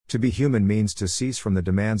To be human means to cease from the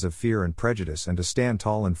demands of fear and prejudice and to stand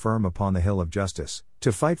tall and firm upon the hill of justice,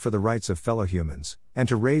 to fight for the rights of fellow humans, and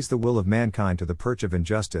to raise the will of mankind to the perch of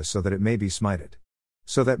injustice so that it may be smited.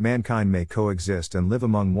 So that mankind may coexist and live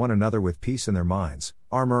among one another with peace in their minds,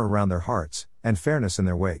 armor around their hearts, and fairness in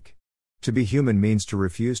their wake. To be human means to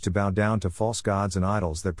refuse to bow down to false gods and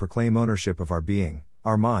idols that proclaim ownership of our being,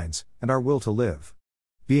 our minds, and our will to live.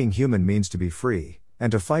 Being human means to be free,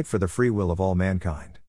 and to fight for the free will of all mankind.